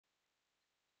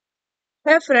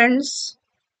Hey friends,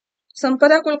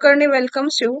 Sampada Kulkarni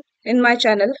welcomes you in my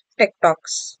channel Tech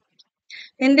Talks.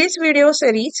 In this video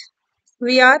series,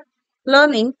 we are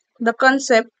learning the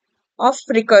concept of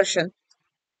recursion.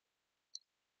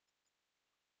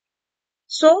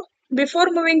 So, before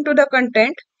moving to the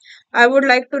content, I would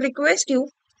like to request you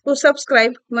to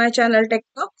subscribe my channel Tech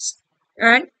Talks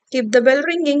and keep the bell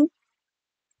ringing.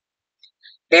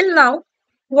 Till now,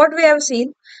 what we have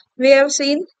seen? We have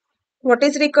seen what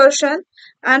is recursion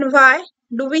and why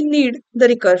do we need the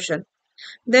recursion.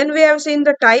 Then we have seen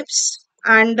the types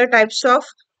and the types of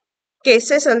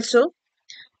cases also.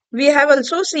 We have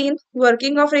also seen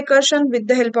working of recursion with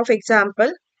the help of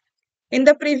example. In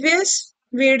the previous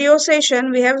video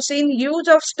session, we have seen use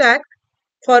of stack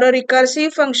for a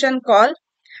recursive function call.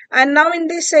 And now in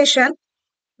this session,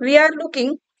 we are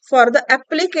looking for the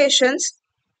applications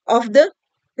of the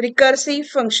recursive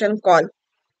function call.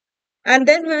 And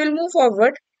then we will move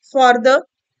forward for the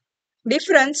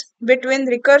difference between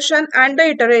recursion and the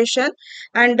iteration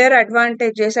and their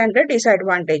advantages and the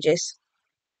disadvantages.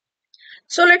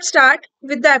 So let's start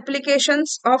with the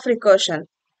applications of recursion.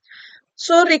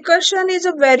 So recursion is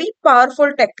a very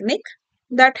powerful technique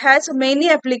that has many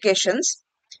applications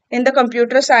in the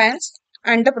computer science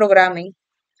and the programming.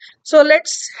 So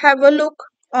let's have a look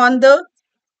on the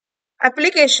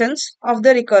applications of the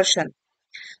recursion.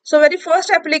 So very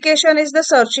first application is the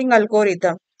searching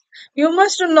algorithm. You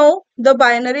must know the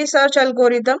binary search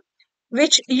algorithm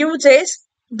which uses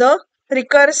the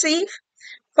recursive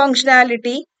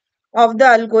functionality of the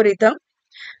algorithm,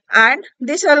 and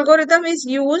this algorithm is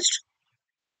used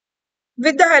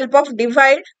with the help of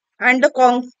divide and the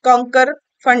conquer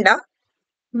funda,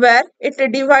 where it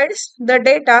divides the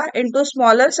data into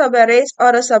smaller subarrays or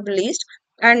a sublist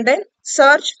and then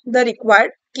search the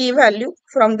required key value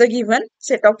from the given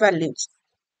set of values.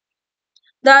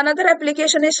 The another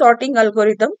application is sorting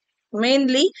algorithm,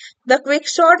 mainly the quick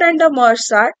sort and the merge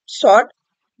sort.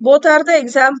 Both are the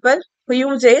example who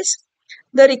uses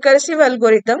the recursive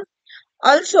algorithm,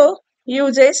 also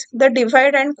uses the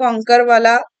divide and conquer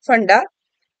wala funda,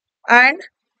 and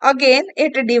again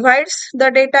it divides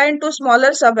the data into smaller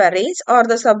subarrays or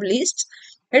the sublists.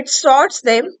 It sorts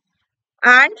them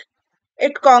and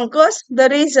it conquers the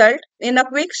result in a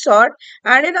quick sort,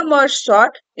 and in a merge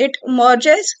sort it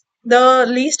merges the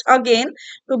list again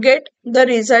to get the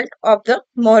result of the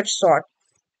merge sort.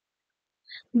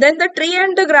 Then the tree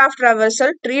and the graph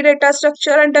traversal, tree data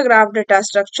structure and the graph data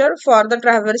structure. For the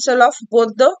traversal of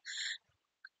both the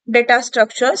data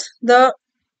structures, the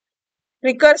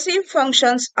recursive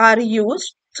functions are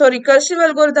used. So recursive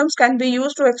algorithms can be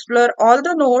used to explore all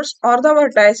the nodes or the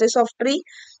vertices of tree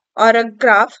or a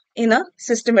graph in a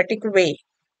systematic way.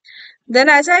 Then,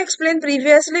 as I explained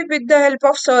previously, with the help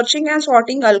of searching and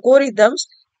sorting algorithms,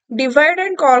 divide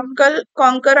and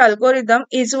conquer algorithm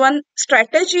is one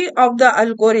strategy of the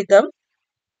algorithm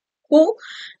who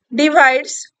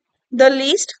divides the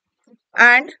list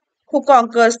and who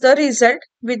conquers the result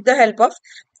with the help of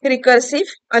recursive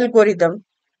algorithm.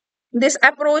 This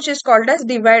approach is called as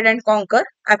divide and conquer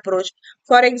approach.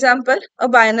 For example, a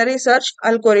binary search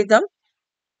algorithm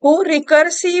who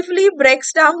recursively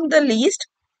breaks down the list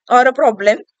or a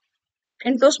problem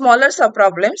into smaller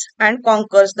subproblems and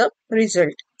conquers the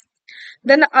result.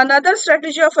 Then another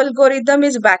strategy of algorithm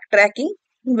is backtracking,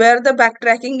 where the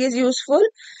backtracking is useful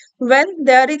when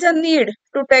there is a need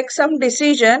to take some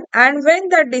decision and when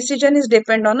that decision is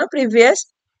depend on a previous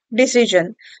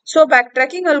decision. So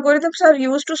backtracking algorithms are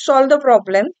used to solve the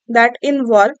problem that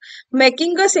involve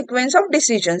making a sequence of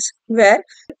decisions where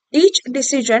each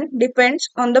decision depends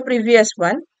on the previous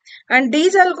one, and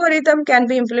these algorithms can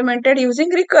be implemented using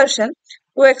recursion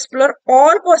to explore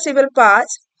all possible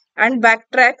paths and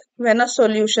backtrack when a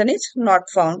solution is not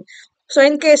found. So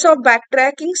in case of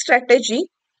backtracking strategy,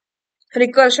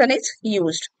 recursion is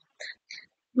used.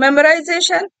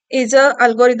 Memorization is a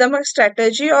algorithmic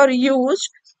strategy or used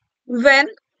when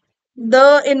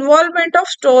the involvement of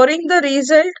storing the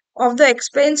result of the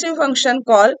expensive function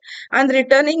call and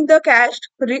returning the cached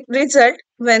result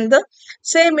when the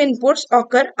same inputs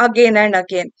occur again and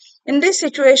again. In this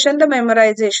situation, the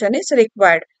memorization is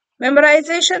required.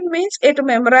 Memorization means it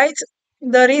memorizes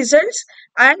the results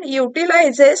and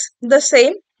utilizes the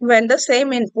same when the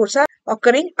same inputs are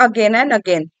occurring again and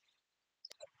again.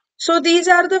 So these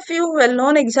are the few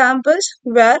well-known examples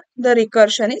where the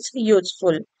recursion is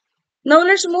useful. Now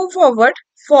let's move forward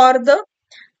for the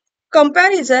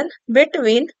comparison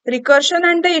between recursion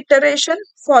and the iteration,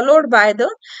 followed by the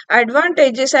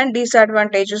advantages and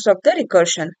disadvantages of the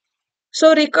recursion.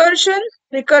 So recursion,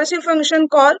 recursive function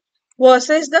call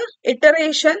versus the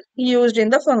iteration used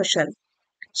in the function.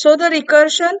 So the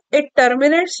recursion, it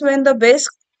terminates when the base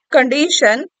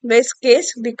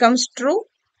case becomes true,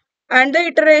 and the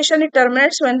iteration, it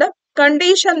terminates when the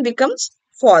condition becomes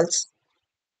false.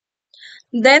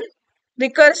 Then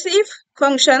recursive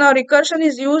function or recursion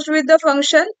is used with the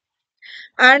function,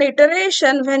 and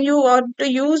iteration, when you want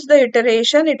to use the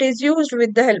iteration, it is used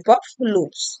with the help of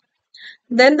loops.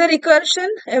 Then the recursion,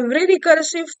 every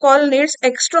recursive call needs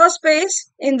extra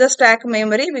space in the stack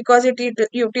memory because it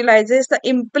utilizes the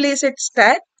implicit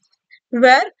stack,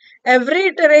 where every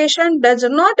iteration does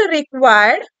not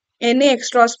require any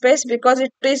extra space because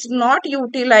it is not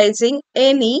utilizing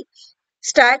any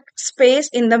stack space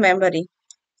in the memory.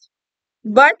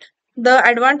 But the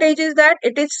advantage is that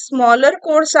it is smaller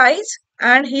core size,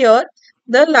 and here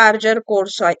the larger core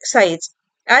size.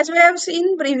 As we have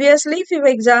seen previously, few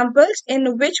examples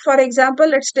in which, for example,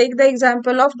 let's take the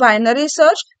example of binary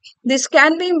search. This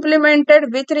can be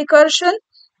implemented with recursion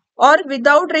or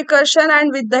without recursion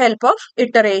and with the help of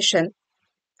iteration.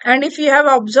 And if you have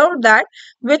observed that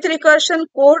with recursion,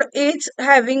 code is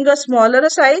having a smaller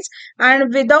size,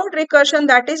 and without recursion,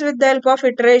 that is with the help of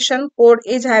iteration, code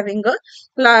is having a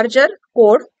larger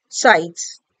code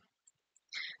size.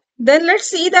 Then let's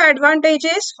see the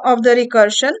advantages of the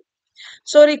recursion.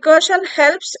 So recursion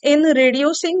helps in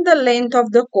reducing the length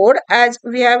of the code, as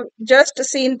we have just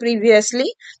seen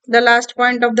previously, the last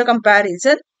point of the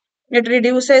comparison. It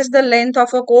reduces the length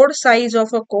of a code, size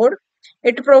of a code.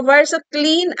 It provides a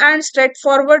clean and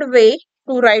straightforward way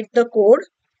to write the code,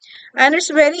 and it's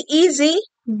very easy,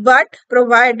 but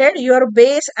provided your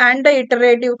base and the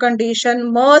iterative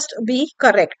condition must be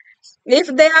correct. If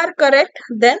they are correct,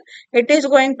 then it is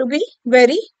going to be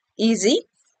very easy.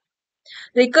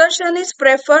 Recursion is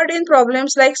preferred in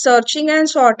problems like searching and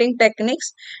sorting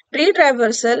techniques, tree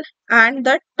traversal, and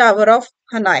the Tower of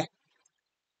Hanoi.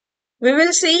 We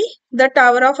will see the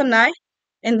Tower of Hanoi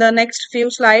in the next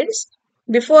few slides.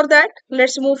 Before that,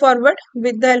 let's move forward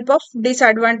with the help of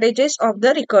disadvantages of the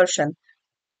recursion.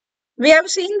 We have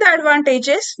seen the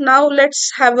advantages. Now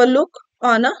let's have a look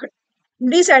on a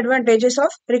disadvantages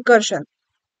of recursion.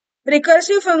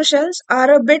 Recursive functions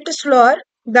are a bit slower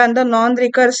than the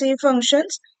non-recursive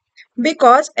functions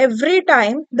because every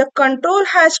time the control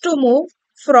has to move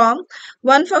from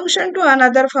one function to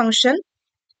another function,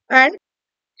 and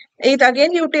it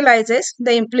again utilizes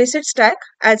the implicit stack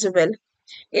as well.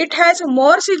 It has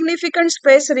more significant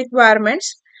space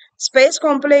requirements, space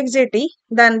complexity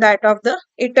than that of the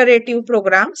iterative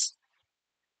programs.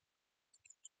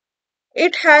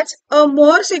 It has a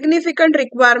more significant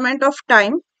requirement of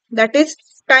time, that is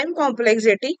time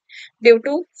complexity due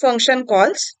to function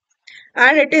calls,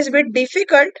 and it is a bit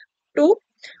difficult to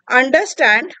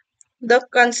understand the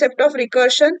concept of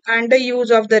recursion and the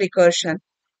use of the recursion.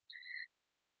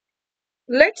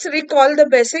 Let's recall the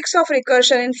basics of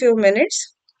recursion in few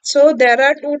minutes. So there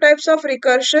are two types of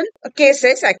recursion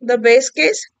cases, the base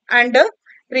case and the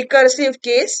recursive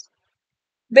case.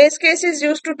 Base case is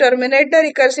used to terminate the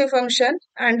recursive function,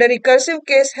 and the recursive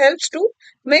case helps to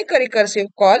make a recursive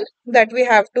call, that we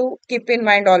have to keep in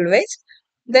mind always.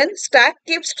 Then stack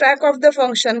keeps track of the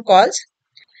function calls.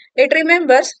 It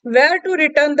remembers where to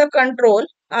return the control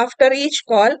after each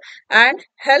call and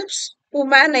helps to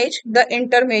manage the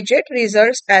intermediate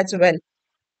results as well.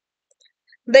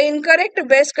 The incorrect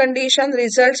base condition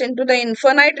results into the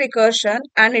infinite recursion,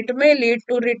 and it may lead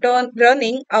to return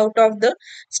running out of the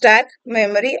stack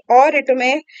memory, or it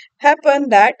may happen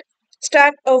that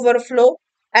stack overflow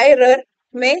error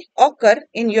may occur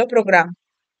in your program.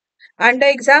 And the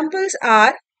examples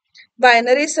are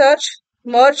binary search,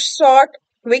 merge sort,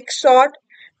 quick sort,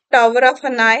 Tower of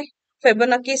Hanoi,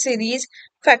 Fibonacci series,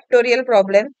 factorial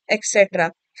problem,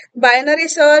 etc. Binary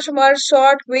search, merge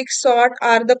sort, quick sort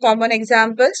are the common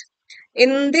examples.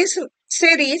 In this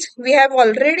series, we have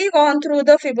already gone through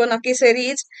the Fibonacci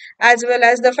series as well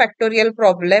as the factorial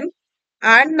problem.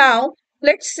 And now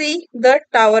let's see the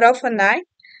Tower of Hanoi.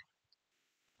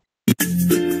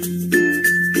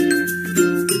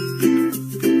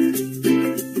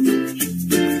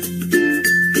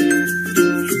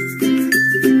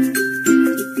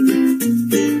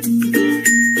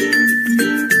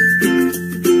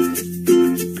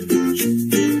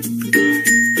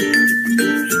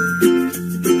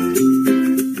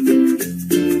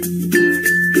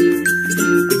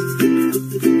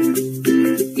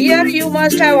 Here you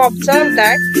must have observed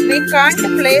that we can't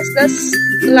place the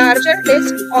larger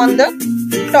disk on the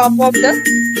top of the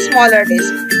smaller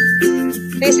disk.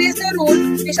 This is the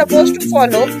rule we are supposed to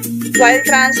follow while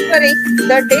transferring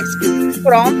the disk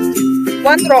from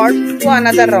one rod to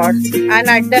another rod, and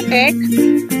at the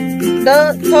end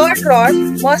the third rod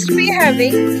must be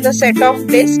having the set of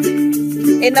disk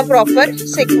in a proper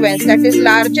sequence. That is,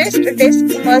 largest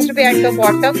disk must be at the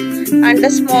bottom and the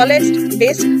smallest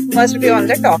disk must be on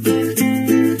the top.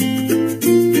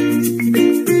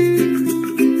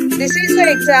 This is the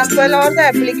example or the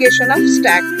application of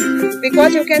stack,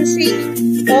 because you can see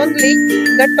only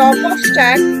the top of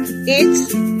stack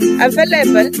is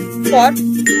available for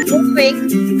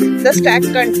moving the stack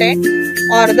content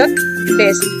or the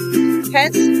disk.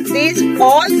 Hence, these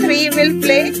all three will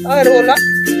play a role of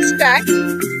stack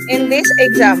in this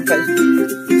example.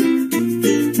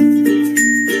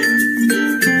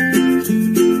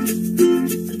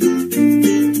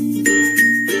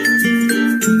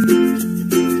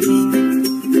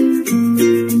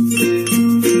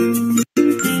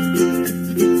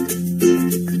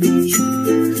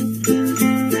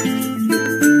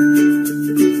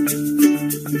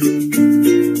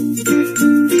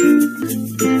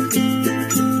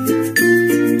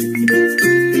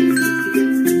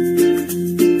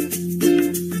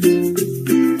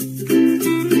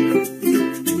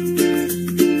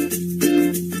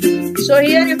 So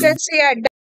here you can see at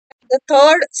the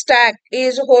third stack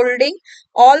is holding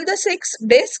all the 6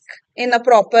 disks in a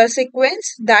proper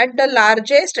sequence, that the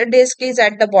largest disk is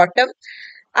at the bottom,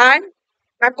 and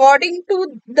according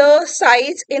to the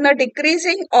size in a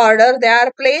decreasing order they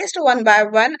are placed one by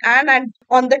one, and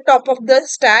on the top of the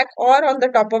stack or on the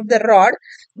top of the rod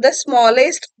the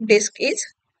smallest disk is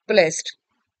placed.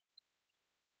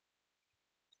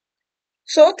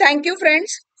 So thank you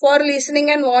friends for listening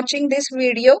and watching this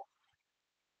video.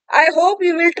 I hope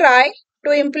you will try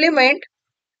to implement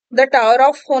the Tower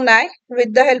of Hanoi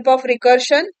with the help of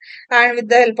recursion and with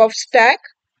the help of stack.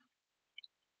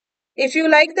 If you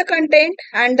like the content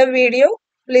and the video,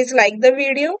 please like the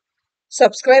video,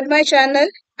 subscribe my channel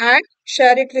and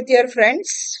share it with your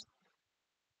friends.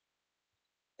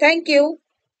 Thank you.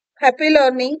 Happy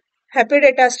learning, happy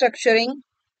data structuring.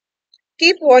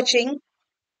 Keep watching.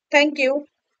 Thank you.